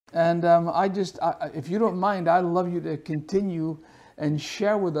And if you don't mind, I'd love you to continue and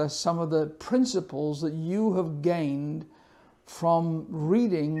share with us some of the principles that you have gained from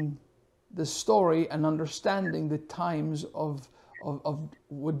reading the story and understanding the times of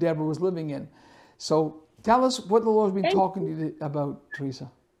what Deborah was living in. So tell us what the Lord's been talking to you about,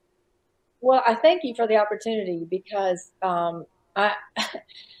 Teresa. Well, I thank you for the opportunity because I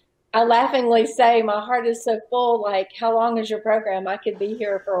I laughingly say my heart is so full. Like, how long is your program? I could be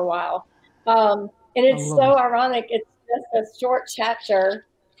here for a while. And I it's love so it. ironic. It's just a short chapter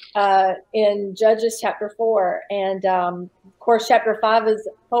in Judges chapter 4. And of course, chapter 5 is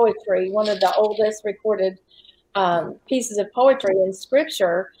poetry, one of the oldest recorded Yeah. pieces of poetry in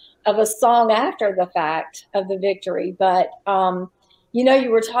scripture of a song after the fact of the victory. But,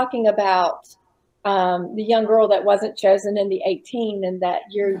 you were talking about the young girl that wasn't chosen in the 18 and that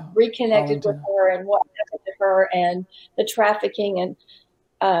you Yeah. reconnected with Arlington. her and what happened to her and the trafficking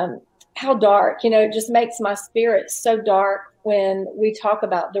and how dark, it just makes my spirit so dark when we talk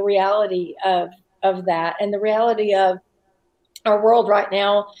about the reality of that and the reality of our world right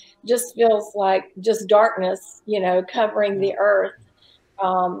now just feels like just darkness, covering Yeah. the earth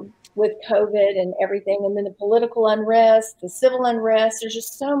with COVID and everything. And then the political unrest, the civil unrest, there's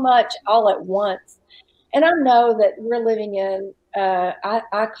just so much all at once. And I know that we're living in,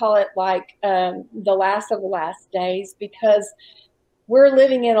 I call it like the last of the last days because we're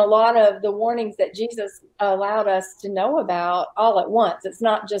living in a lot of the warnings that Jesus allowed us to know about all at once. It's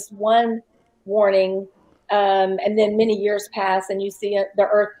not just one warning and then many years pass and you see the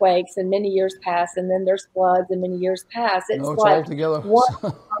earthquakes and many years pass and then there's floods and many years pass. It's No, it's like all together. one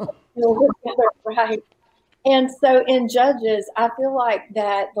together, right? And so in Judges, I feel like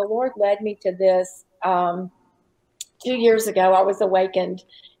that the Lord led me to this. 2 years ago, I was awakened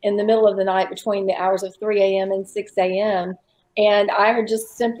in the middle of the night between the hours of 3 a.m. and 6 a.m. And I had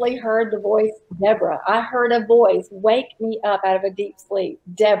just simply heard the voice, Deborah. I heard a voice wake me up out of a deep sleep,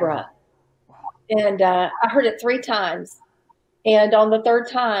 Deborah. Wow. And I heard it 3 times. And on the third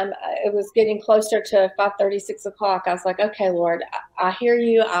time, it was getting closer to 5:30, 6 o'clock. I was like, okay, Lord, I hear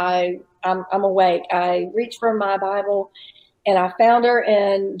you. I'm awake. I reached for my Bible and I found her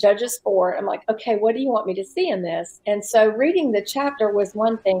in Judges 4. I'm like, okay, what do you want me to see in this? And so reading the chapter was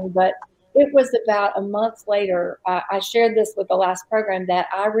one thing, but it was about a month later. I shared this with the last program that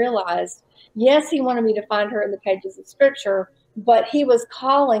I realized, yes, he wanted me to find her in the pages of scripture, but he was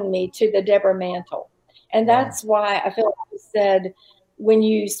calling me to the Deborah mantle. And Wow. that's why I feel like you said, when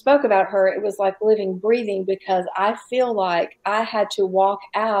you spoke about her, it was like living, breathing, because I feel like I had to walk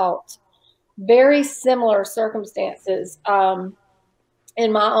out very similar circumstances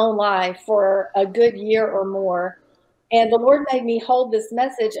in my own life for a good year or more. And the Lord made me hold this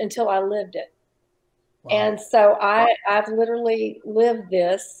message until I lived it. Wow. And so I've literally lived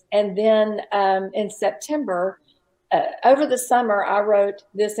this. And then in September, over the summer, I wrote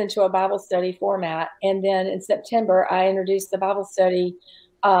this into a Bible study format. And then in September, I introduced the Bible study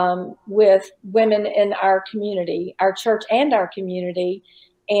with women in our community, our church and our community.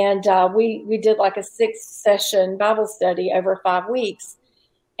 And we did like a 6-session Bible study over 5 weeks.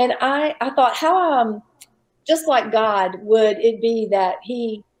 And I thought, how just like God would it be that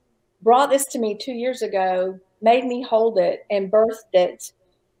he brought this to me 2 years ago, made me hold it and birthed it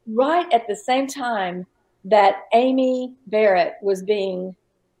right at the same time that Amy Barrett was being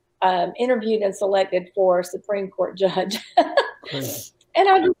interviewed and selected for Supreme Court judge. Crazy. And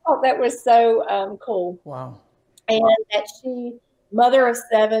I just thought that was so cool. Wow. And that she, mother of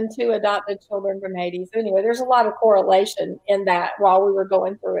 7, 2 adopted children from Haiti. So anyway, there's a lot of correlation in that while we were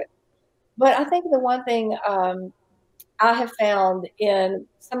going through it. But I think the one thing I have found in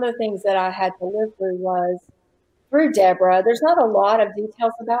some of the things that I had to live through was through Deborah. There's not a lot of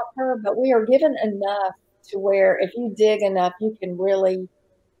details about her, but we are given enough to where if you dig enough, you can really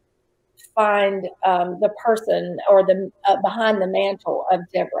find the person or the behind the mantle of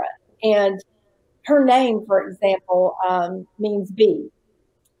Deborah. And her name, for example, means bee.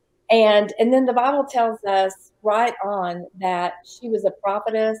 And then the Bible tells us right on that she was a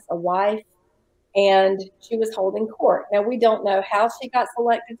prophetess, a wife, and she was holding court. Now, we don't know how she got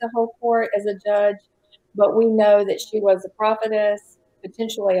selected to hold court as a judge, but we know that she was a prophetess,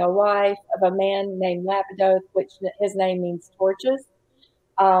 potentially a wife of a man named Lapidoth, which his name means torches,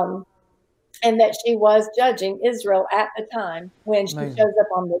 um, and that she was judging Israel at the time when she Amazing. shows up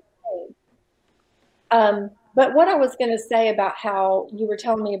on the scene. But what I was going to say about how you were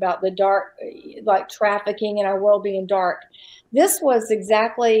telling me about the dark, like trafficking in our world being dark, this was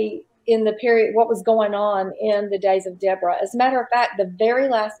exactly in the period, what was going on in the days of Deborah. As a matter of fact, the very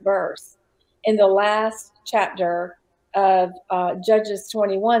last verse in the last chapter of Judges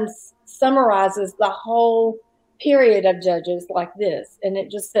 21 summarizes the whole period of Judges like this. And it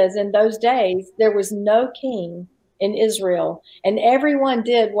just says, in those days, there was no king in Israel, and everyone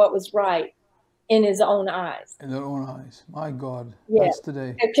did what was right in his own eyes. In their own eyes. My God, Yeah. that's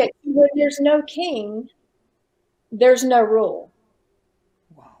today. Okay. When there's no king, there's no rule.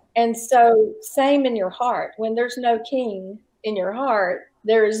 Wow. And so, same in your heart. When there's no king in your heart,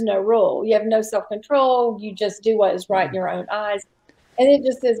 there is no rule. You have no self-control. You just do what is right in your own eyes. And it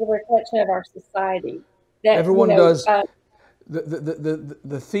just is a reflection of our society. That, Everyone does.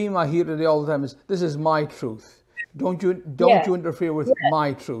 The theme I hear today all the time is, this is my truth. Don't you interfere with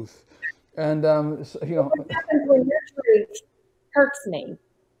my truth. And what happens when your truth hurts me?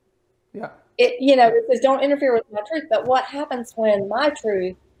 Yeah. It says don't interfere with my truth. But what happens when my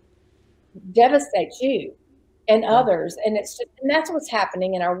truth devastates you and others? And that's what's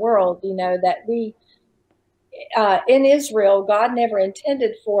happening in our world. That we in Israel, God never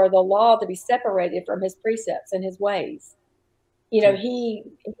intended for the law to be separated from his precepts and his ways. He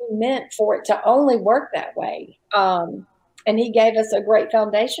meant for it to only work that way. And he gave us a great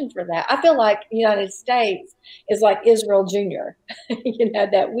foundation for that. I feel like the United States is like Israel Junior,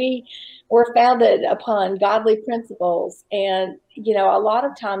 that we were founded upon godly principles. And, a lot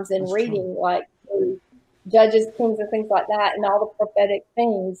of times in reading, like Judges, Kings, and things like that, and all the prophetic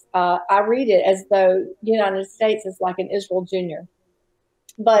things, I read it as though the United States is like an Israel Junior.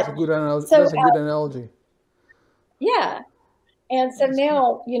 But that's a good analogy. Yeah. And so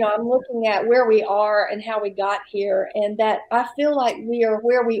now, I'm looking at where we are and how we got here, and that I feel like we are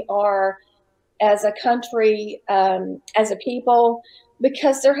where we are as a country, as a people,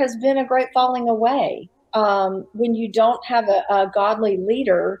 because there has been a great falling away. When you don't have a godly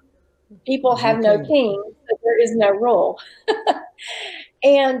leader, people have no king, so there is no rule.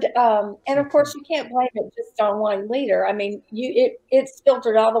 And of course, you can't blame it just on one leader. I mean, it's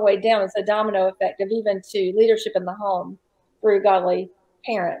filtered all the way down. It's a domino effect of even to leadership in the home through godly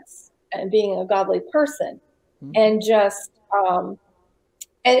parents and being a godly person. And just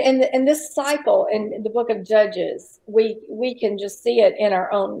and this cycle in the book of Judges, we can just see it in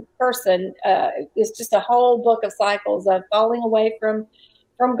our own person. It's just a whole book of cycles of falling away from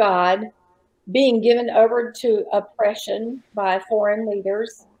God, being given over to oppression by foreign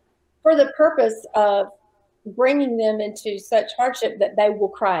leaders for the purpose of bringing them into such hardship that they will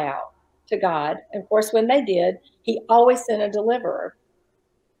cry out to God. And of course, when they did, he always sent a deliverer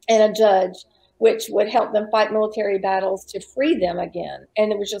and a judge, which would help them fight military battles to free them again.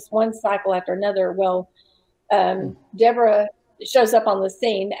 And it was just one cycle after another. Well, Deborah shows up on the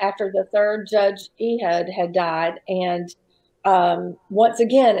scene after the third judge Ehud had died. And once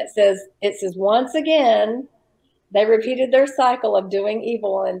again, it says once again, they repeated their cycle of doing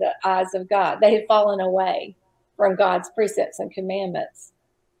evil in the eyes of God. They had fallen away from God's precepts and commandments.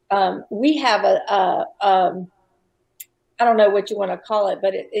 We have I don't know what you want to call it,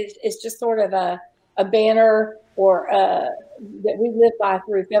 but it's just sort of a banner or that we live by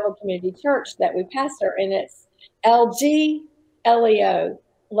through Fayetteville Community Church that we pastor, and it's LGLEO,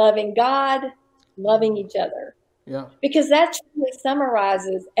 loving God, loving each other. Yeah. Because that truly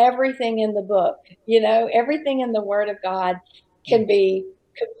summarizes everything in the book. Everything in the Word of God can be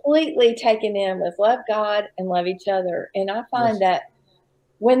completely taken in with love God and love each other. And I find that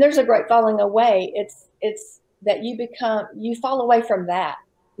when there's a great falling away, it's that you fall away from that.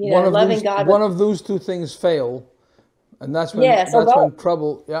 Loving God. One of those two things fail, and that's when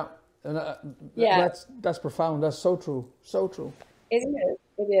trouble. Yeah, and that's profound. That's so true. So true. It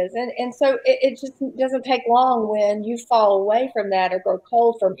is, and so it just doesn't take long when you fall away from that or grow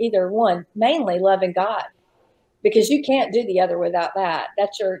cold from either one. Mainly loving God, because you can't do the other without that.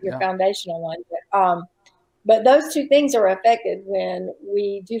 That's your foundational one. But those two things are affected when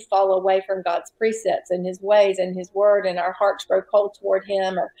we do fall away from God's precepts and his ways and his word, and our hearts grow cold toward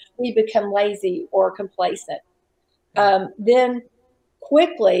him, or we become lazy or complacent. Then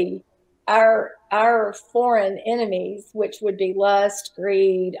quickly our foreign enemies, which would be lust,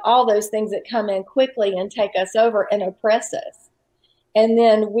 greed, all those things that come in quickly and take us over and oppress us. And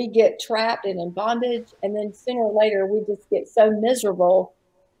then we get trapped and in bondage. And then sooner or later, we just get so miserable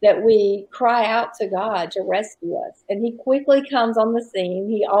that we cry out to God to rescue us. And he quickly comes on the scene.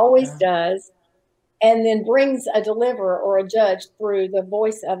 He always does. And then brings a deliverer or a judge through the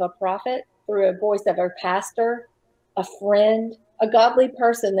voice of a prophet, through a voice of a pastor, a friend, a godly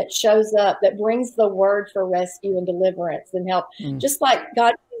person that shows up, that brings the word for rescue and deliverance and help. Just like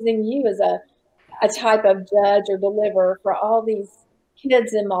God using you as a type of judge or deliverer for all these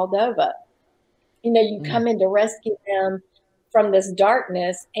kids in Moldova. You come in to rescue them from this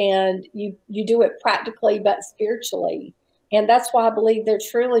darkness, and you do it practically but spiritually. And that's why I believe they're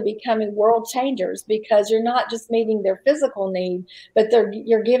truly becoming world changers, because you're not just meeting their physical need, but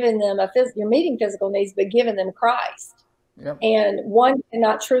you're giving them you're meeting physical needs, but giving them Christ. Yep. And one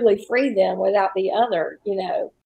cannot truly free them without the other, you know.